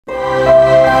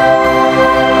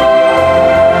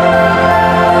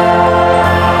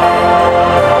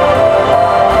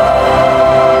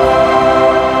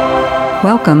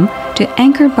welcome to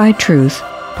Anchored by Truth,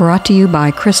 brought to you by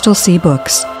Crystal Sea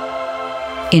Books.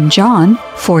 In John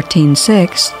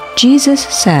 14:6, Jesus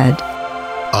said,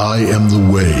 I am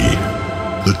the way,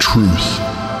 the truth,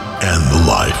 and the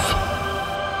life.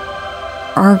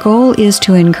 Our goal is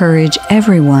to encourage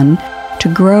everyone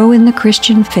to grow in the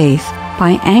Christian faith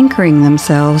by anchoring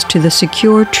themselves to the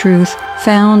secure truth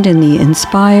found in the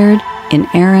inspired,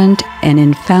 inerrant, and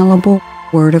infallible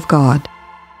Word of God.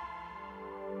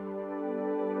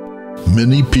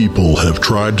 Many people have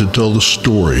tried to tell the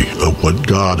story of what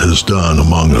God has done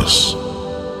among us.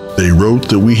 They wrote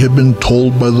that we had been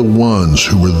told by the ones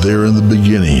who were there in the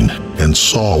beginning and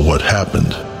saw what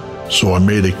happened. So I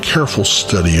made a careful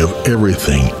study of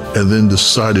everything and then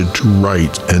decided to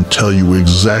write and tell you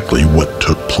exactly what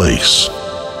took place.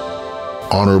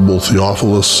 Honorable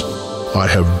Theophilus, I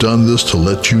have done this to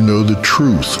let you know the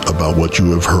truth about what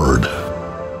you have heard.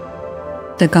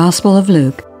 The Gospel of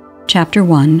Luke, Chapter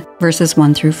 1, verses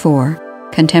 1 through 4,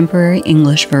 Contemporary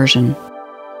English Version.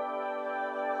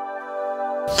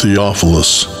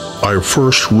 Theophilus, I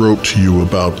first wrote to you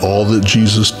about all that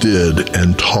Jesus did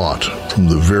and taught from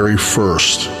the very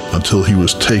first until he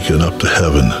was taken up to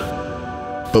heaven.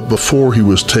 But before he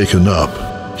was taken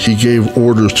up, he gave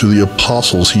orders to the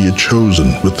apostles he had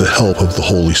chosen with the help of the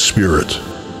Holy Spirit.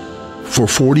 For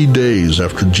 40 days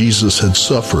after Jesus had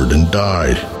suffered and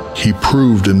died, he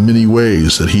proved in many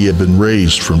ways that he had been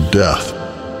raised from death.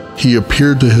 He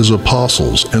appeared to his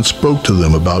apostles and spoke to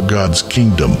them about God's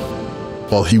kingdom.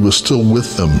 While he was still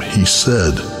with them, he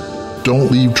said,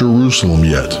 Don't leave Jerusalem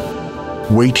yet.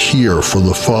 Wait here for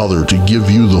the Father to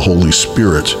give you the Holy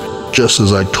Spirit, just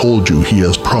as I told you he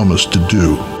has promised to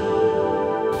do.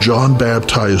 John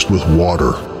baptized with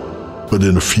water, but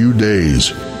in a few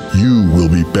days you will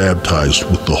be baptized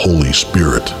with the Holy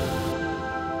Spirit.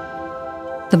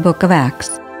 The Book of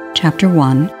Acts, Chapter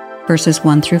 1, verses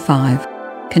 1 through 5,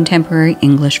 Contemporary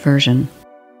English Version.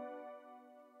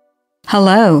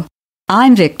 Hello,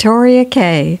 I'm Victoria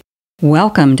Kay.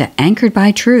 Welcome to Anchored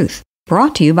by Truth,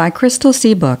 brought to you by Crystal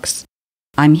Sea Books.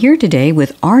 I'm here today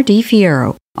with R.D.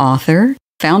 Fierro, author,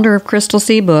 founder of Crystal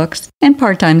Sea Books, and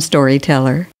part-time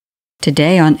storyteller.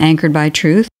 Today on Anchored by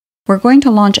Truth, we're going to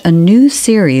launch a new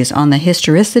series on the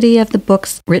historicity of the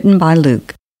books written by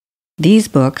Luke. These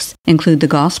books include the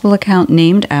Gospel account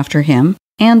named after him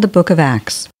and the Book of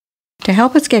Acts. To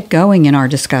help us get going in our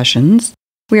discussions,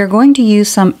 we are going to use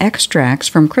some extracts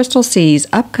from Crystal Sea's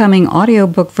upcoming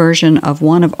audiobook version of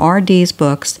one of R.D.'s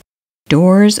books,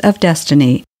 Doors of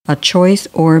Destiny, A Choice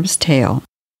Orb's Tale.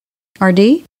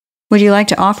 R.D., would you like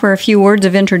to offer a few words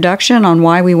of introduction on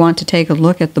why we want to take a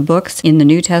look at the books in the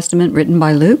New Testament written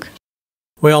by Luke?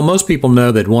 Well, most people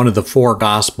know that one of the four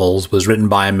Gospels was written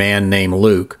by a man named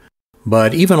Luke.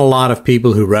 But even a lot of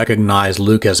people who recognize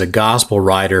Luke as a gospel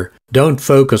writer don't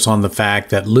focus on the fact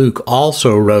that Luke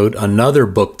also wrote another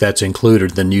book that's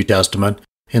included in the New Testament,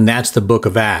 and that's the Book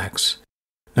of Acts.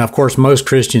 Now, of course, most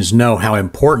Christians know how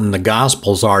important the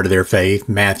Gospels are to their faith,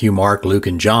 Matthew, Mark, Luke,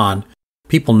 and John.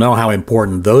 People know how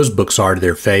important those books are to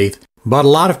their faith, but a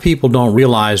lot of people don't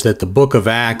realize that the Book of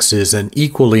Acts is an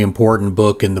equally important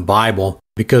book in the Bible,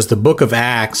 because the Book of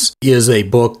Acts is a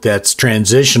book that's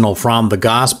transitional from the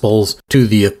Gospels to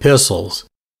the Epistles.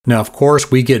 Now, of course,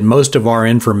 we get most of our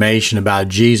information about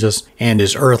Jesus and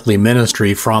his earthly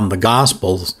ministry from the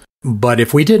Gospels, but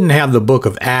if we didn't have the Book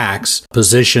of Acts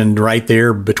positioned right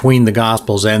there between the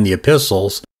Gospels and the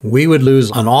Epistles, we would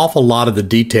lose an awful lot of the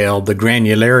detail, the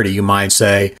granularity, you might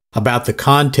say, about the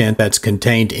content that's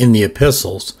contained in the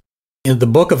Epistles. And the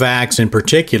Book of Acts in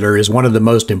particular is one of the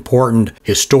most important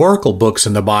historical books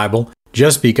in the Bible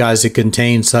just because it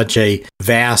contains such a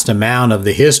vast amount of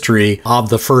the history of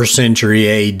the first century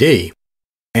A.D.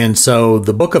 And so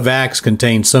the Book of Acts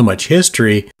contains so much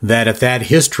history that if that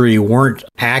history weren't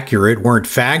accurate, weren't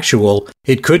factual,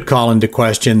 it could call into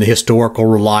question the historical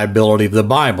reliability of the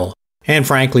Bible. And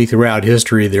frankly, throughout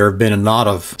history, there have been a lot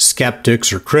of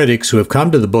skeptics or critics who have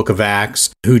come to the Book of Acts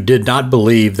who did not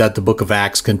believe that the Book of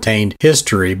Acts contained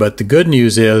history. But the good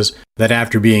news is that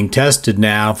after being tested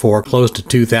now for close to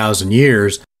 2,000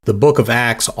 years, the Book of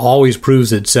Acts always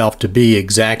proves itself to be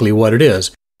exactly what it is,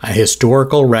 a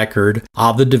historical record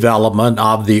of the development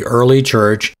of the early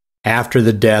church after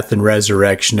the death and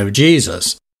resurrection of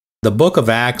Jesus. The Book of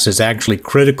Acts is actually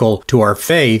critical to our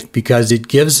faith because it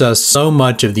gives us so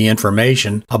much of the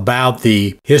information about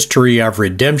the history of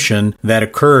redemption that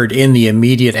occurred in the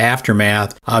immediate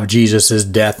aftermath of Jesus'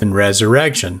 death and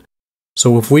resurrection.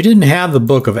 So if we didn't have the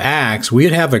Book of Acts,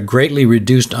 we'd have a greatly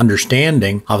reduced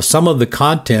understanding of some of the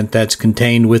content that's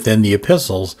contained within the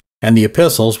epistles. And the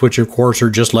epistles, which of course are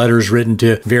just letters written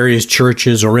to various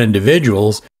churches or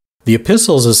individuals, The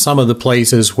epistles is some of the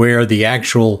places where the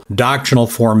actual doctrinal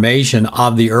formation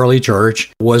of the early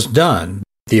church was done.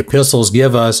 The epistles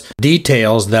give us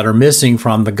details that are missing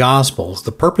from the Gospels.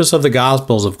 The purpose of the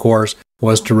Gospels, of course,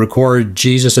 was to record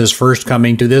Jesus' first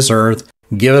coming to this earth,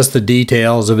 give us the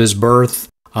details of his birth,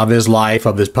 of his life,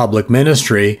 of his public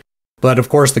ministry. But of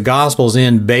course, the Gospels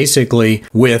end basically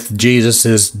with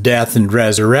Jesus' death and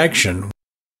resurrection.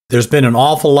 There's been an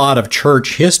awful lot of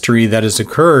church history that has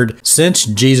occurred since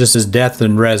Jesus' death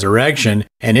and resurrection,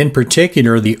 and in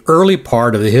particular, the early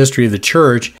part of the history of the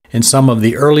church and some of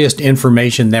the earliest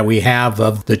information that we have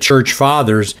of the church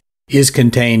fathers is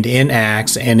contained in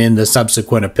Acts and in the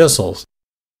subsequent epistles.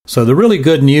 So the really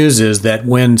good news is that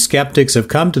when skeptics have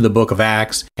come to the book of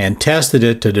Acts and tested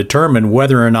it to determine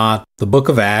whether or not the book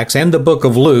of Acts and the book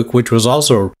of Luke, which was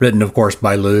also written, of course,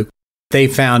 by Luke, they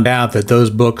found out that those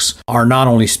books are not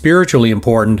only spiritually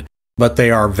important, but they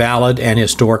are valid and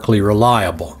historically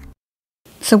reliable.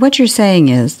 So what you're saying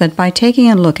is that by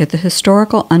taking a look at the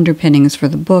historical underpinnings for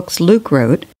the books Luke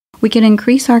wrote, we can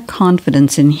increase our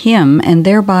confidence in him and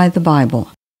thereby the Bible.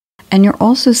 And you're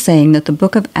also saying that the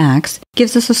book of Acts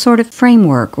gives us a sort of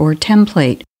framework or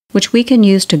template which we can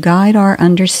use to guide our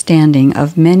understanding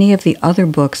of many of the other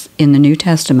books in the New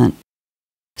Testament.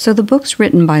 So the books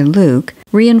written by Luke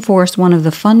reinforce one of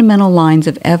the fundamental lines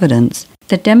of evidence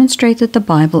that demonstrate that the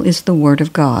Bible is the Word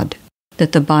of God,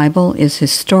 that the Bible is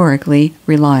historically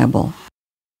reliable.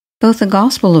 Both the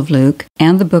Gospel of Luke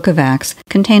and the book of Acts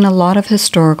contain a lot of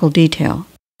historical detail,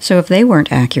 so if they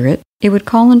weren't accurate, it would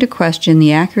call into question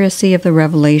the accuracy of the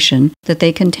revelation that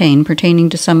they contain pertaining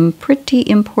to some pretty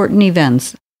important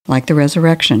events like the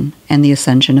resurrection and the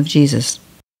ascension of Jesus.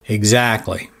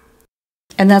 Exactly.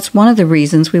 And that's one of the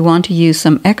reasons we want to use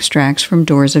some extracts from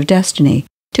Doors of Destiny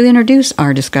to introduce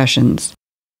our discussions.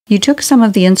 You took some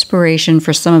of the inspiration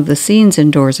for some of the scenes in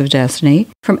Doors of Destiny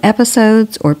from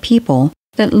episodes or people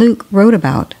that Luke wrote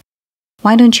about.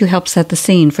 Why don't you help set the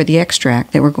scene for the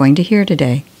extract that we're going to hear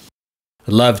today?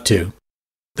 I'd love to.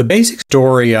 The basic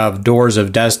story of Doors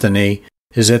of Destiny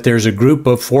is that there's a group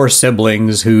of 4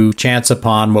 siblings who chance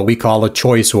upon what we call a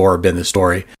choice orb in the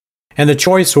story. And the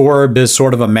choice orb is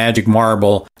sort of a magic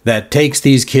marble that takes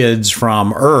these kids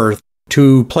from Earth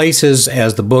to places,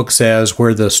 as the book says,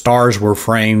 where the stars were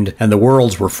framed and the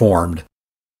worlds were formed.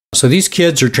 So these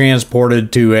kids are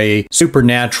transported to a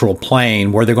supernatural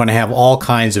plane where they're going to have all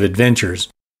kinds of adventures.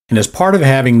 And as part of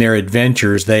having their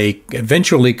adventures, they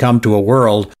eventually come to a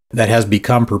world that has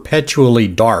become perpetually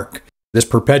dark. This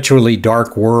perpetually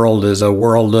dark world is a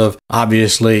world of,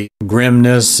 obviously,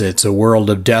 grimness. It's a world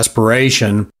of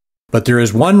desperation. But there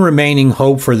is one remaining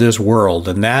hope for this world,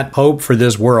 and that hope for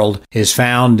this world is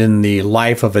found in the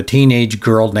life of a teenage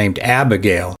girl named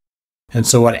Abigail. And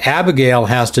so what Abigail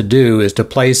has to do is to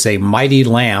place a mighty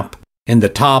lamp in the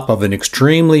top of an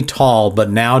extremely tall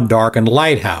but now darkened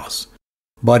lighthouse.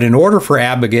 But in order for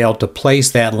Abigail to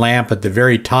place that lamp at the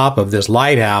very top of this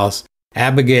lighthouse,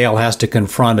 Abigail has to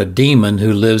confront a demon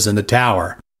who lives in the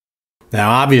tower.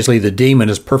 Now, obviously, the demon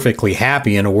is perfectly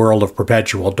happy in a world of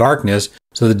perpetual darkness,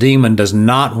 so the demon does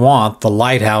not want the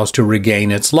lighthouse to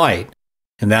regain its light.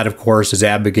 And that, of course, is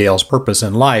Abigail's purpose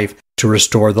in life, to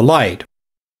restore the light.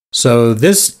 So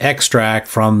this extract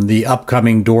from the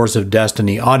upcoming Doors of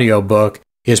Destiny audiobook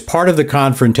is part of the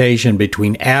confrontation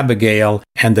between Abigail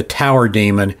and the tower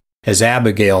demon as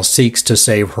Abigail seeks to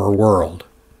save her world.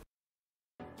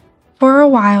 For a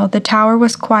while the tower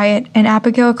was quiet and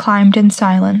Abigail climbed in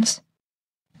silence.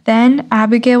 Then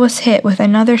Abigail was hit with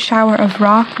another shower of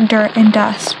rock, dirt, and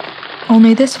dust,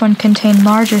 only this one contained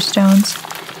larger stones,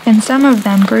 and some of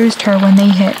them bruised her when they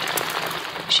hit.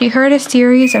 She heard a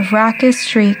series of raucous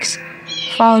shrieks,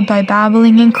 followed by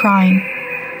babbling and crying.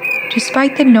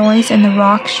 Despite the noise and the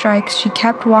rock strikes, she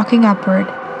kept walking upward,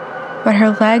 but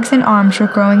her legs and arms were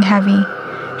growing heavy.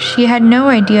 She had no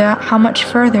idea how much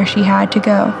further she had to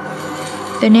go.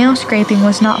 The nail scraping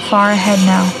was not far ahead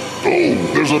now.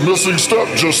 Oh, there's a missing step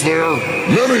just there.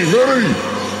 Nenny!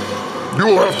 You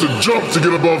will have to jump to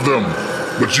get above them.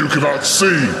 But you cannot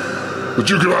see. But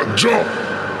you cannot jump.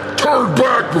 Turn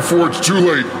back before it's too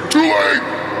late. Too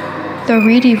late! The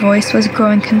reedy voice was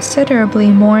growing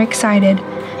considerably more excited,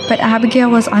 but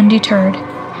Abigail was undeterred.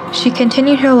 She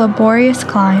continued her laborious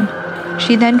climb.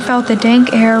 She then felt the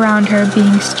dank air around her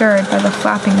being stirred by the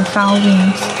flapping of foul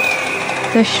wings.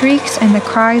 The shrieks and the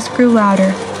cries grew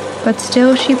louder, but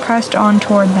still she pressed on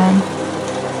toward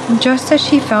them. Just as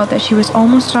she felt that she was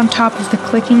almost on top of the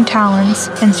clicking talons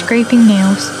and scraping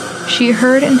nails, she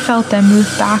heard and felt them move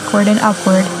backward and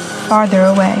upward, farther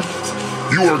away.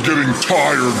 You are getting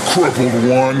tired, crippled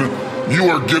one. You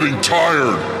are getting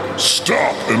tired.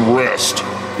 Stop and rest.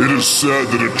 It is said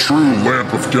that a true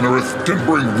lamp of Kinnereth can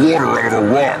bring water out of a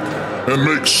rock and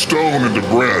make stone into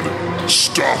bread.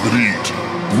 Stop and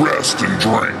eat, rest and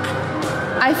drink.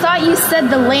 I thought you said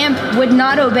the lamp would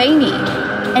not obey me,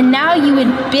 and now you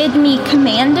would bid me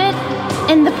command it?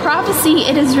 In the prophecy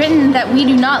it is written that we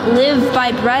do not live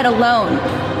by bread alone,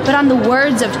 but on the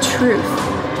words of truth.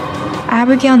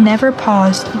 Abigail never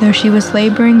paused, though she was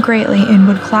laboring greatly and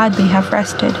would gladly have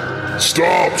rested.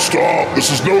 Stop, this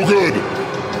is no good.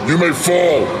 You may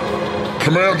fall.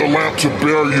 Command the lamp to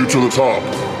bear you to the top.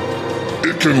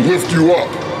 It can lift you up.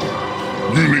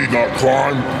 You need not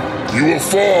climb. You will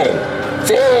fall.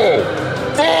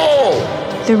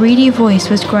 Fall! The reedy voice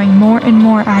was growing more and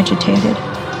more agitated.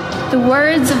 The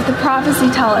words of the prophecy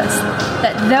tell us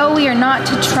that though we are not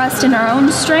to trust in our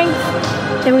own strength,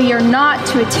 that we are not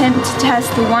to attempt to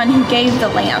test the one who gave the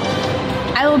lamp.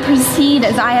 I will proceed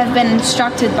as I have been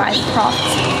instructed by the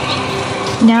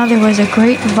prophecy. Now there was a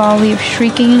great volley of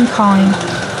shrieking and cawing.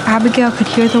 Abigail could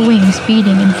hear the wings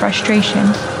beating in frustration.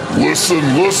 Listen,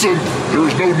 there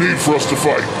is no need for us to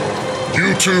fight.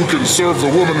 You two can serve the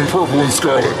woman in purple and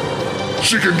scarlet.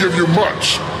 She can give you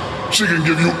much. She can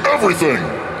give you everything.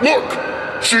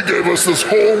 Look, she gave us this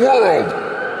whole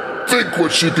world. Think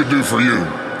what she could do for you.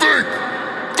 Think!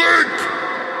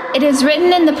 It is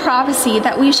written in the prophecy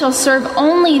that we shall serve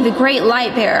only the great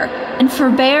light bearer and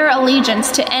forbear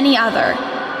allegiance to any other.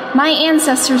 My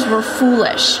ancestors were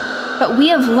foolish, but we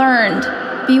have learned.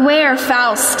 Beware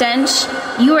foul stench.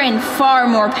 You are in far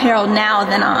more peril now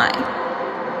than I.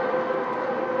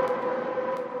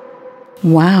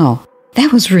 Wow,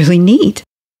 that was really neat.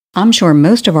 I'm sure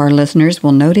most of our listeners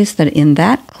will notice that in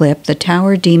that clip, the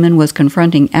tower demon was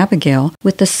confronting Abigail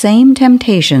with the same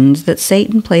temptations that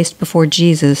Satan placed before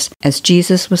Jesus as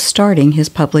Jesus was starting his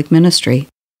public ministry.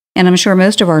 And I'm sure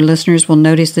most of our listeners will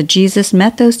notice that Jesus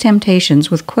met those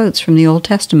temptations with quotes from the Old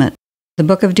Testament, the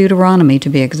book of Deuteronomy to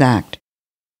be exact.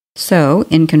 So,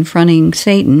 in confronting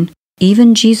Satan,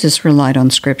 even Jesus relied on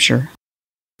Scripture.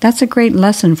 That's a great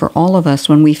lesson for all of us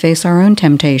when we face our own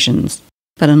temptations.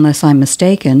 But unless I'm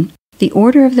mistaken, the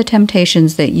order of the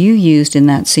temptations that you used in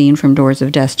that scene from Doors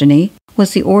of Destiny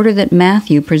was the order that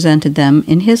Matthew presented them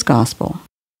in his Gospel.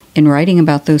 In writing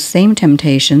about those same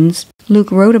temptations,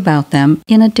 Luke wrote about them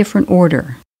in a different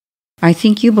order. I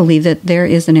think you believe that there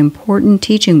is an important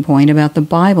teaching point about the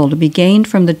Bible to be gained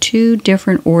from the two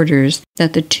different orders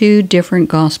that the two different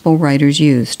Gospel writers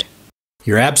used.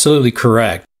 You're absolutely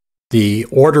correct. The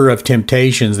order of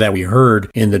temptations that we heard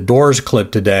in the Doors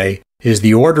clip today is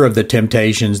the order of the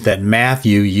temptations that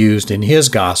Matthew used in his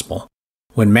Gospel.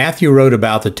 When Matthew wrote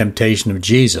about the temptation of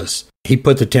Jesus, he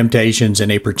put the temptations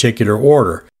in a particular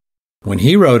order. When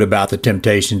he wrote about the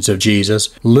temptations of Jesus,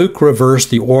 Luke reversed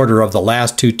the order of the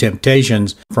last two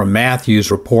temptations from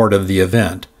Matthew's report of the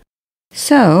event.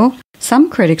 So, some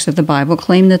critics of the Bible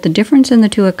claim that the difference in the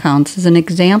two accounts is an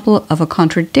example of a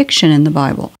contradiction in the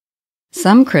Bible.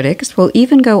 Some critics will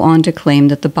even go on to claim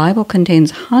that the Bible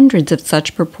contains hundreds of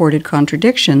such purported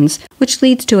contradictions, which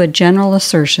leads to a general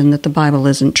assertion that the Bible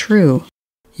isn't true.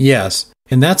 Yes,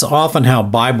 and that's often how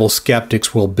Bible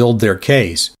skeptics will build their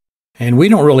case. And we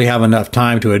don't really have enough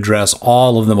time to address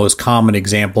all of the most common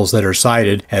examples that are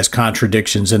cited as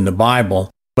contradictions in the Bible,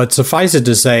 but suffice it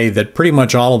to say that pretty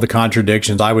much all of the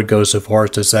contradictions, I would go so far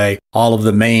as to say all of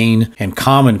the main and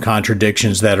common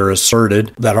contradictions that are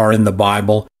asserted that are in the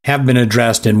Bible have been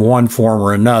addressed in one form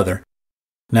or another.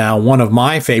 Now, one of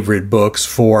my favorite books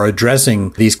for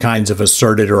addressing these kinds of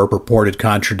asserted or purported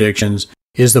contradictions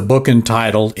is the book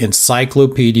entitled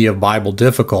Encyclopedia of Bible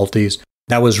Difficulties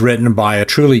that was written by a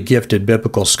truly gifted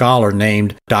biblical scholar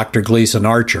named Dr. Gleason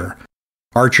Archer.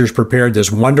 Archer's prepared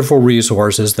this wonderful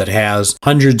resources that has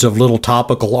hundreds of little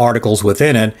topical articles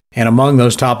within it, and among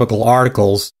those topical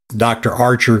articles, Dr.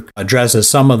 Archer addresses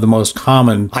some of the most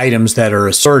common items that are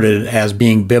asserted as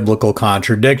being biblical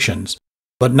contradictions.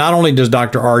 But not only does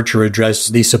Dr. Archer address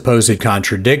these supposed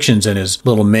contradictions in his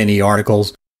little mini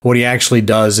articles, what he actually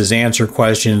does is answer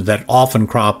questions that often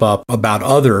crop up about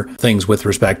other things with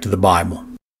respect to the Bible.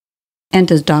 And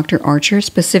does Dr. Archer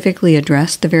specifically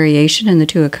address the variation in the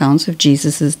two accounts of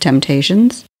Jesus'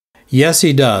 temptations? Yes,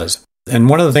 he does. And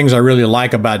one of the things I really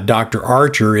like about Dr.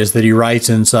 Archer is that he writes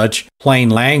in such plain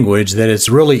language that it's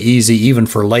really easy even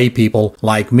for lay people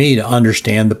like me to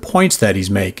understand the points that he's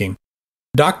making.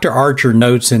 Dr. Archer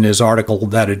notes in his article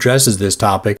that addresses this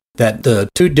topic that the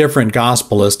two different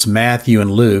Gospelists, Matthew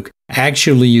and Luke,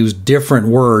 actually use different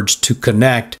words to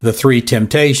connect the three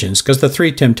temptations, because the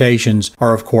three temptations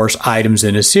are, of course, items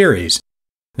in a series.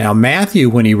 Now, Matthew,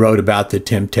 when he wrote about the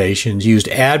temptations, used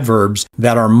adverbs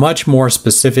that are much more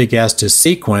specific as to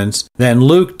sequence than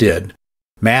Luke did.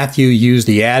 Matthew used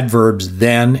the adverbs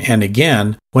then and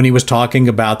again when he was talking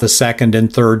about the second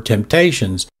and third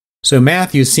temptations. So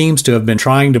Matthew seems to have been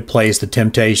trying to place the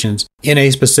temptations in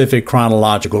a specific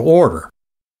chronological order.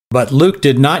 But Luke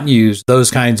did not use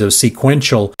those kinds of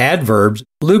sequential adverbs.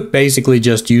 Luke basically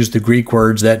just used the Greek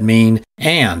words that mean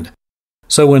and.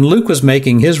 So when Luke was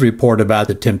making his report about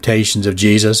the temptations of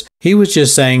Jesus, he was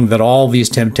just saying that all these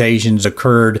temptations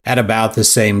occurred at about the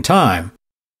same time.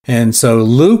 And so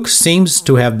Luke seems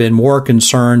to have been more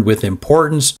concerned with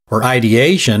importance or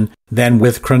ideation than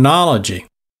with chronology.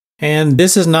 And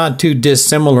this is not too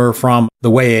dissimilar from the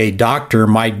way a doctor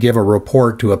might give a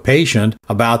report to a patient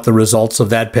about the results of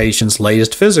that patient's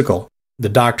latest physical. The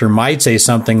doctor might say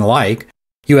something like,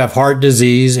 "You have heart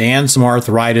disease and some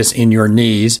arthritis in your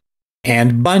knees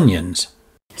and bunions."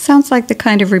 Sounds like the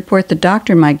kind of report the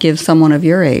doctor might give someone of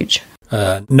your age.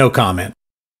 No comment.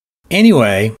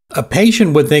 Anyway, a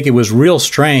patient would think it was real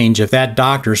strange if that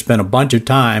doctor spent a bunch of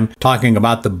time talking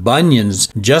about the bunions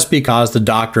just because the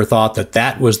doctor thought that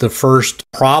that was the first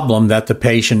problem that the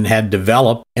patient had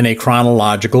developed in a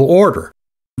chronological order.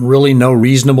 Really, no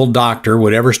reasonable doctor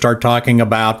would ever start talking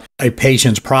about a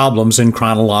patient's problems in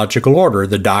chronological order.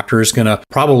 The doctor is going to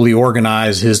probably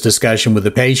organize his discussion with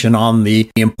the patient on the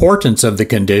importance of the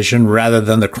condition rather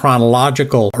than the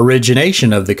chronological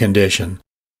origination of the condition.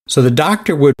 So the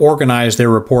doctor would organize their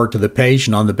report to the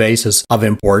patient on the basis of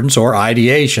importance or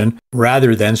ideation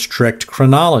rather than strict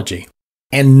chronology.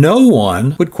 And no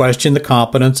one would question the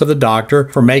competence of the doctor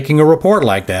for making a report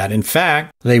like that. In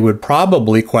fact, they would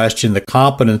probably question the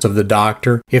competence of the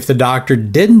doctor if the doctor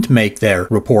didn't make their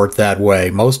report that way.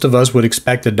 Most of us would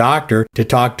expect the doctor to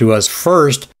talk to us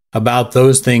first about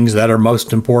those things that are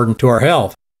most important to our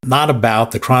health, not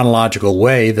about the chronological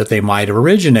way that they might have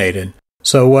originated.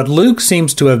 So what Luke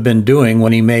seems to have been doing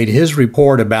when he made his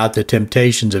report about the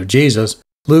temptations of Jesus,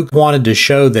 Luke wanted to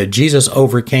show that Jesus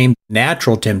overcame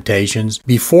natural temptations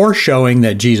before showing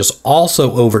that Jesus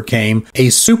also overcame a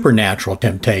supernatural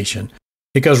temptation.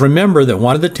 Because remember that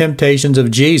one of the temptations of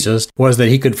Jesus was that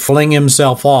he could fling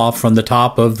himself off from the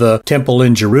top of the temple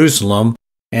in Jerusalem,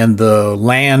 and the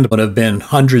land would have been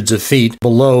hundreds of feet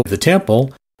below the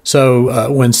temple.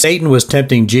 So when Satan was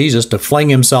tempting Jesus to fling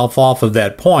himself off of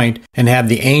that point and have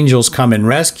the angels come and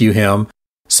rescue him,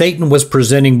 Satan was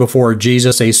presenting before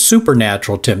Jesus a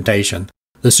supernatural temptation,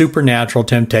 the supernatural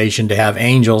temptation to have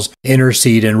angels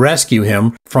intercede and rescue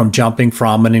him from jumping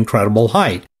from an incredible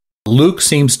height. Luke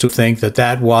seems to think that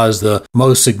that was the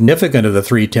most significant of the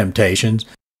three temptations.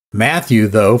 Matthew,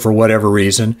 though, for whatever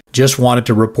reason, just wanted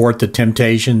to report the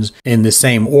temptations in the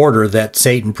same order that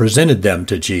Satan presented them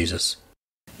to Jesus.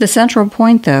 The central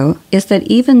point, though, is that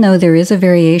even though there is a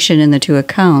variation in the two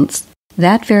accounts,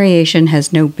 that variation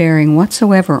has no bearing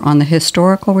whatsoever on the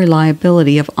historical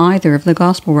reliability of either of the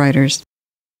gospel writers.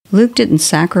 Luke didn't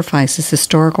sacrifice his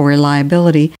historical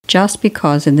reliability just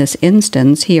because in this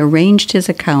instance he arranged his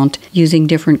account using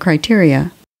different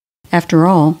criteria. After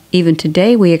all, even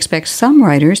today we expect some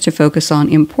writers to focus on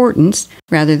importance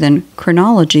rather than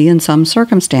chronology in some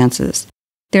circumstances.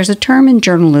 There's a term in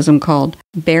journalism called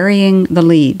burying the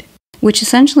lead, which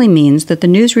essentially means that the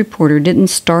news reporter didn't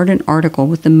start an article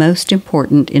with the most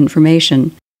important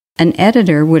information. An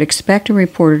editor would expect a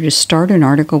reporter to start an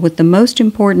article with the most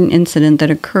important incident that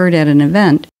occurred at an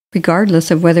event, regardless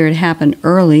of whether it happened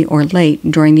early or late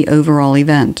during the overall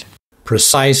event.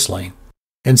 Precisely.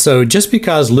 And so just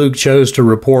because Luke chose to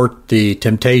report the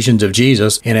temptations of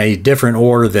Jesus in a different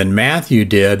order than Matthew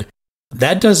did,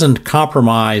 that doesn't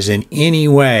compromise in any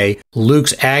way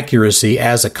Luke's accuracy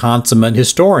as a consummate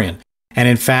historian. And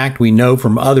in fact, we know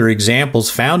from other examples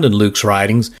found in Luke's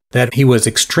writings that he was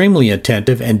extremely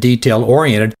attentive and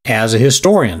detail-oriented as a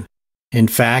historian. In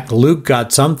fact, Luke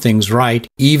got some things right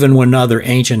even when other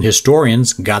ancient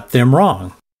historians got them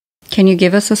wrong. Can you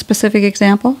give us a specific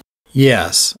example?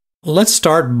 Yes. Let's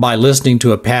start by listening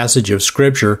to a passage of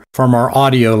Scripture from our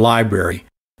audio library.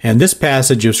 And this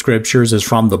passage of Scriptures is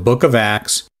from the book of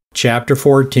Acts, chapter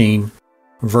 14,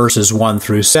 verses 1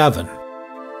 through 7.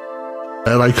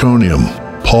 At Iconium,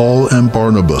 Paul and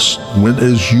Barnabas went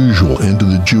as usual into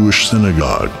the Jewish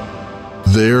synagogue.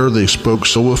 There they spoke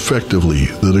so effectively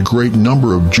that a great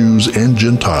number of Jews and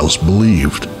Gentiles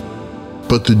believed.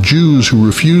 But the Jews who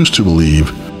refused to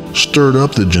believe stirred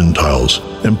up the Gentiles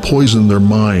and poisoned their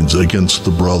minds against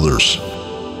the brothers.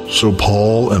 So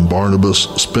Paul and Barnabas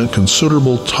spent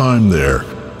considerable time there,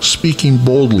 speaking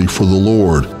boldly for the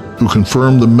Lord, who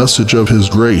confirmed the message of his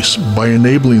grace by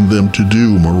enabling them to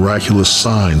do miraculous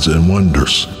signs and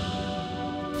wonders.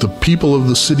 The people of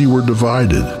the city were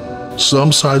divided.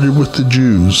 Some sided with the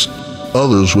Jews,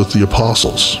 others with the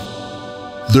apostles.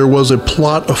 There was a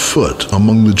plot afoot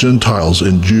among the Gentiles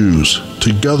and Jews,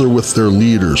 together with their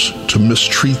leaders, to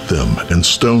mistreat them and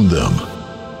stone them.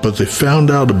 But they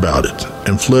found out about it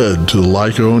and fled to the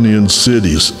Lycaonian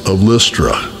cities of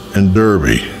Lystra and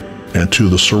Derbe and to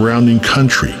the surrounding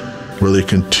country, where they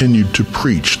continued to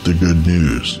preach the good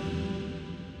news.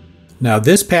 Now,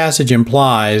 this passage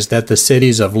implies that the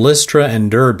cities of Lystra and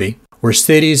Derbe were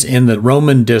cities in the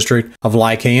Roman district of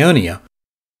Lycaonia,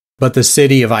 but the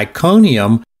city of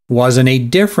Iconium was in a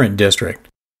different district.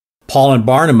 Paul and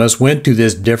Barnabas went to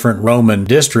this different Roman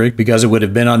district because it would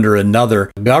have been under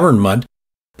another government.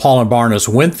 Paul and Barnabas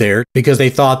went there because they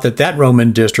thought that that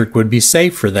Roman district would be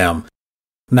safe for them.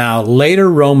 Now,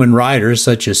 later Roman writers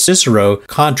such as Cicero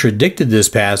contradicted this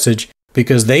passage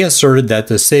because they asserted that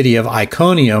the city of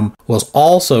Iconium was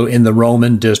also in the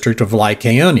Roman district of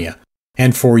Lycaonia.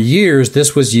 And for years,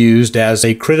 this was used as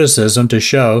a criticism to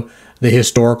show the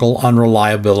historical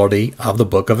unreliability of the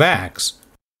book of Acts.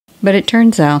 But it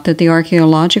turns out that the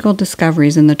archaeological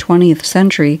discoveries in the 20th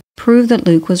century prove that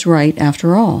Luke was right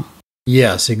after all.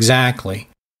 Yes, exactly.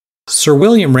 Sir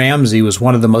William Ramsay was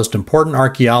one of the most important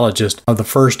archaeologists of the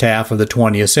first half of the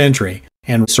 20th century,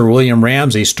 and Sir William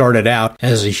Ramsay started out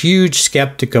as a huge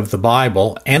skeptic of the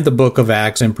Bible and the book of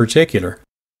Acts in particular.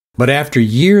 But after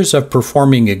years of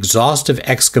performing exhaustive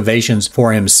excavations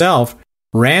for himself,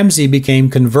 Ramsay became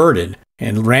converted,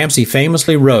 and Ramsay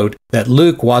famously wrote that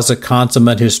Luke was a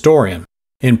consummate historian,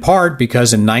 in part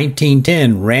because in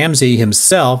 1910 Ramsay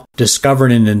himself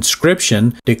discovered an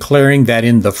inscription declaring that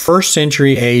in the 1st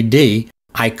century AD,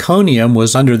 Iconium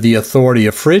was under the authority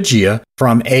of Phrygia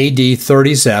from AD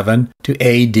 37 to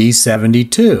AD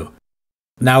 72.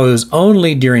 Now, it was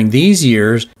only during these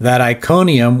years that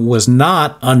Iconium was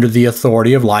not under the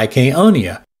authority of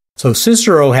Lycaonia. So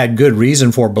Cicero had good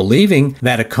reason for believing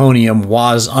that Iconium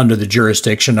was under the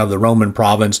jurisdiction of the Roman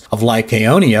province of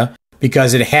Lycaonia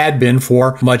because it had been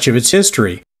for much of its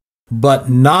history, but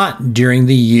not during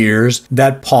the years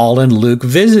that Paul and Luke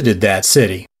visited that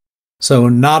city. So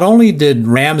not only did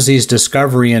Ramsay's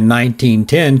discovery in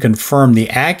 1910 confirm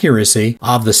the accuracy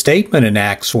of the statement in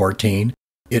Acts 14,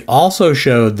 it also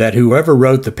showed that whoever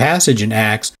wrote the passage in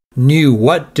Acts knew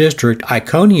what district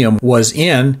Iconium was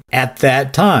in at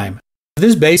that time.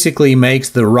 This basically makes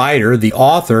the writer, the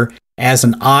author, as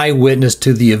an eyewitness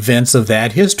to the events of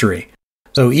that history.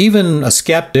 So even a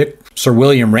skeptic, Sir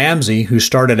William Ramsay, who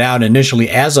started out initially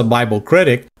as a Bible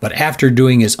critic, but after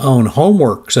doing his own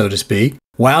homework, so to speak,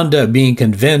 wound up being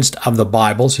convinced of the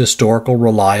Bible's historical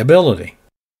reliability.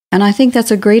 And I think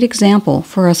that's a great example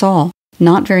for us all.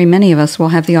 Not very many of us will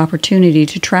have the opportunity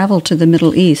to travel to the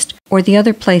Middle East or the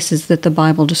other places that the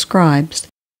Bible describes.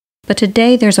 But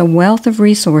today there's a wealth of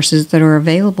resources that are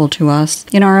available to us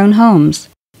in our own homes.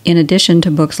 In addition to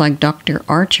books like Dr.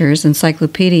 Archer's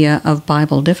Encyclopedia of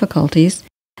Bible Difficulties,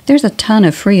 there's a ton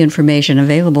of free information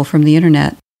available from the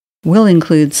Internet. We'll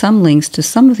include some links to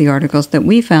some of the articles that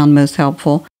we found most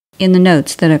helpful in the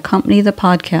notes that accompany the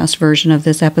podcast version of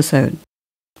this episode.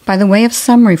 By the way of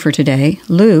summary for today,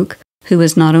 Luke, who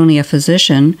is not only a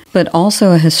physician, but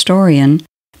also a historian,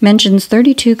 mentions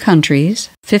 32 countries,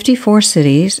 54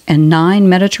 cities, and 9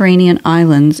 Mediterranean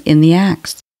islands in the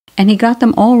Acts. And he got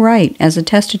them all right, as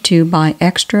attested to by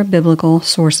extra-biblical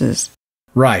sources.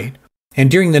 Right. And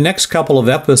during the next couple of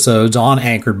episodes on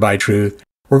Anchored by Truth,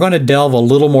 we're going to delve a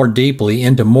little more deeply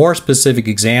into more specific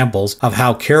examples of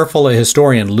how careful a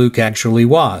historian Luke actually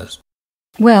was.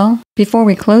 Well, before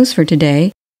we close for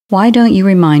today, why don't you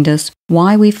remind us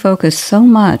why we focus so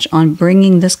much on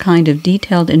bringing this kind of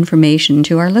detailed information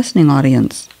to our listening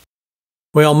audience?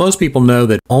 Well, most people know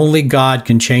that only God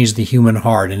can change the human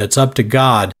heart, and it's up to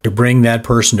God to bring that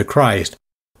person to Christ.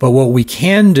 But what we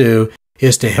can do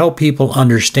is to help people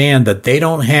understand that they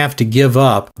don't have to give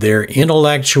up their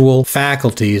intellectual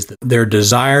faculties, their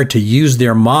desire to use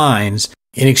their minds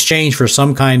in exchange for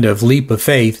some kind of leap of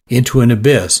faith into an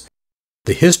abyss.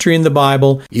 The history in the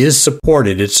Bible is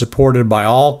supported. It's supported by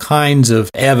all kinds of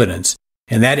evidence.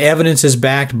 And that evidence is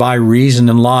backed by reason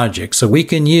and logic. So we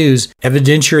can use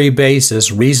evidentiary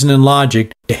basis, reason and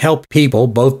logic, to help people,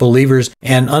 both believers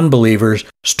and unbelievers,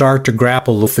 start to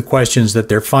grapple with the questions that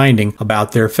they're finding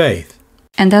about their faith.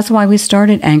 And that's why we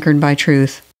started Anchored by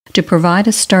Truth, to provide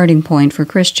a starting point for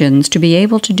Christians to be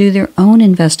able to do their own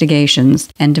investigations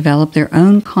and develop their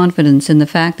own confidence in the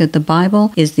fact that the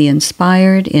Bible is the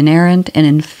inspired, inerrant, and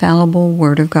infallible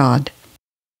Word of God.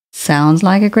 Sounds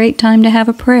like a great time to have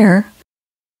a prayer.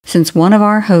 Since one of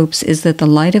our hopes is that the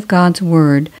light of God's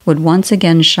Word would once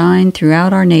again shine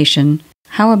throughout our nation,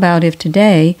 how about if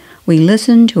today we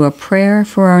listen to a prayer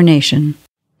for our nation?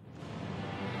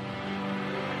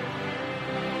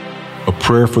 A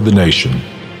prayer for the nation.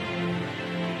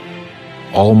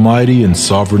 Almighty and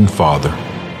sovereign Father,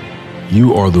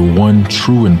 you are the one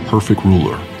true and perfect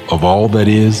ruler of all that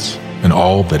is and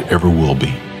all that ever will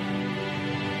be.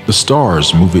 The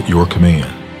stars move at your command,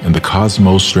 and the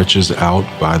cosmos stretches out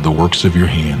by the works of your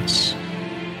hands.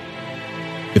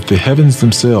 If the heavens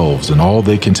themselves and all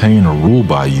they contain are ruled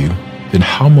by you, then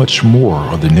how much more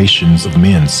are the nations of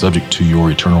men subject to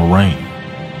your eternal reign?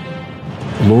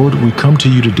 Lord, we come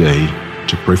to you today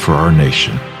to pray for our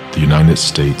nation, the United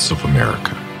States of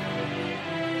America.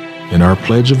 In our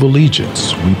Pledge of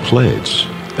Allegiance, we pledge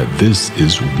that this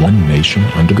is one nation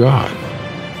under God.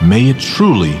 May it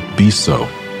truly be so.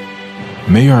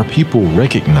 May our people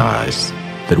recognize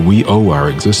that we owe our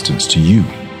existence to you,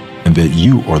 and that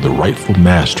you are the rightful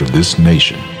master of this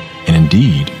nation, and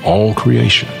indeed all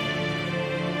creation.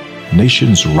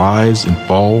 Nations rise and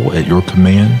fall at your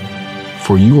command,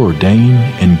 for you ordain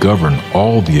and govern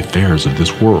all the affairs of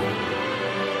this world.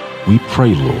 We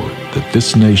pray, Lord, that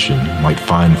this nation might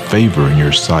find favor in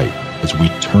your sight as we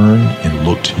turn and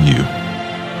look to you.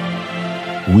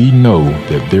 We know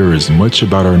that there is much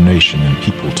about our nation and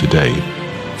people today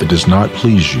that does not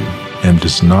please you and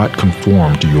does not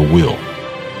conform to your will.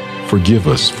 Forgive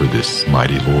us for this,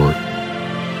 mighty Lord.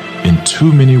 In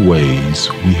too many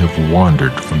ways, we have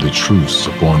wandered from the truths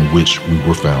upon which we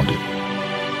were founded.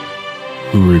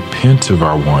 We repent of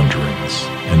our wanderings,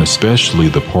 and especially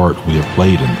the part we have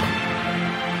played in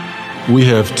them. We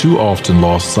have too often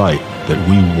lost sight that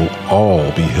we will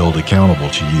all be held accountable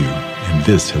to you, and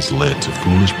this has led to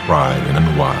foolish pride and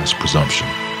unwise presumption.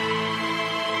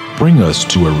 Bring us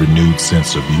to a renewed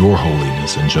sense of your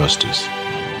holiness and justice,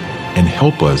 and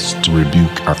help us to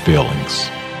rebuke our failings.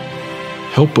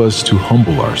 Help us to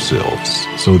humble ourselves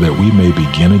so that we may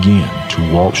begin again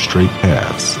to walk straight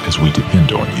paths as we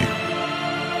depend on you.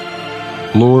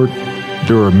 Lord,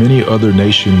 there are many other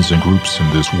nations and groups in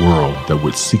this world that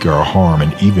would seek our harm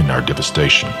and even our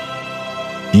devastation.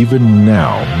 Even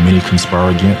now, many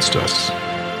conspire against us.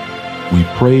 We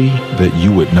pray that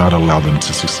you would not allow them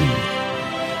to succeed.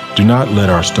 Do not let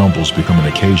our stumbles become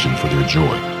an occasion for their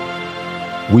joy.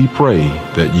 We pray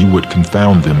that you would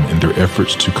confound them in their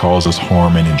efforts to cause us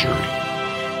harm and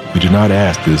injury. We do not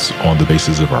ask this on the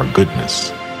basis of our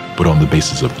goodness, but on the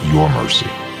basis of your mercy.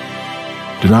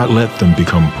 Do not let them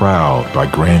become proud by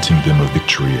granting them a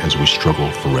victory as we struggle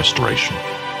for restoration.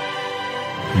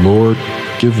 Lord,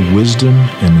 give wisdom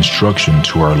and instruction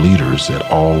to our leaders at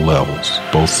all levels,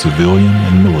 both civilian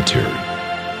and military.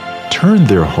 Turn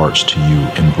their hearts to you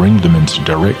and bring them into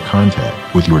direct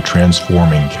contact with your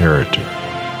transforming character.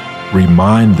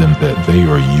 Remind them that they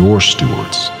are your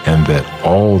stewards and that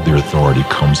all their authority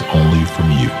comes only from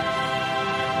you.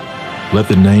 Let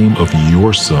the name of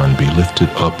your Son be lifted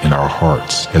up in our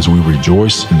hearts as we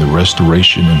rejoice in the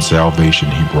restoration and salvation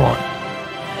he brought.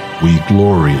 We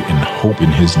glory and hope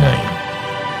in his name,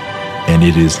 and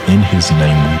it is in his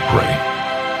name we pray.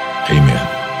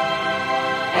 Amen.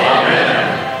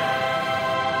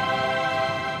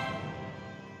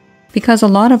 Because a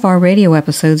lot of our radio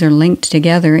episodes are linked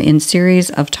together in series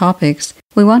of topics,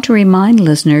 we want to remind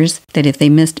listeners that if they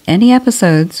missed any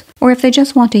episodes, or if they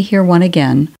just want to hear one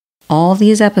again, all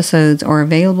these episodes are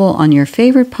available on your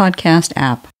favorite podcast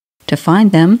app. To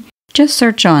find them, just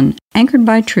search on Anchored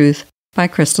by Truth by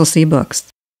Crystal C. Books.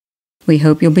 We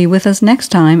hope you'll be with us next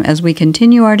time as we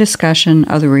continue our discussion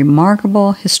of the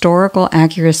remarkable historical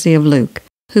accuracy of Luke,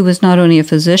 who was not only a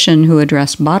physician who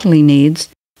addressed bodily needs,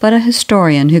 but a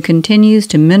historian who continues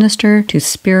to minister to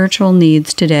spiritual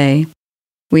needs today.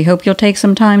 We hope you'll take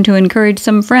some time to encourage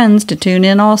some friends to tune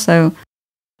in also.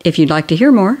 If you'd like to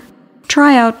hear more,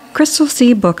 try out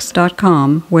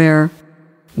crystalcbooks.com, where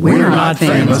we're not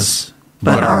famous,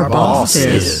 but our boss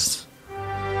is.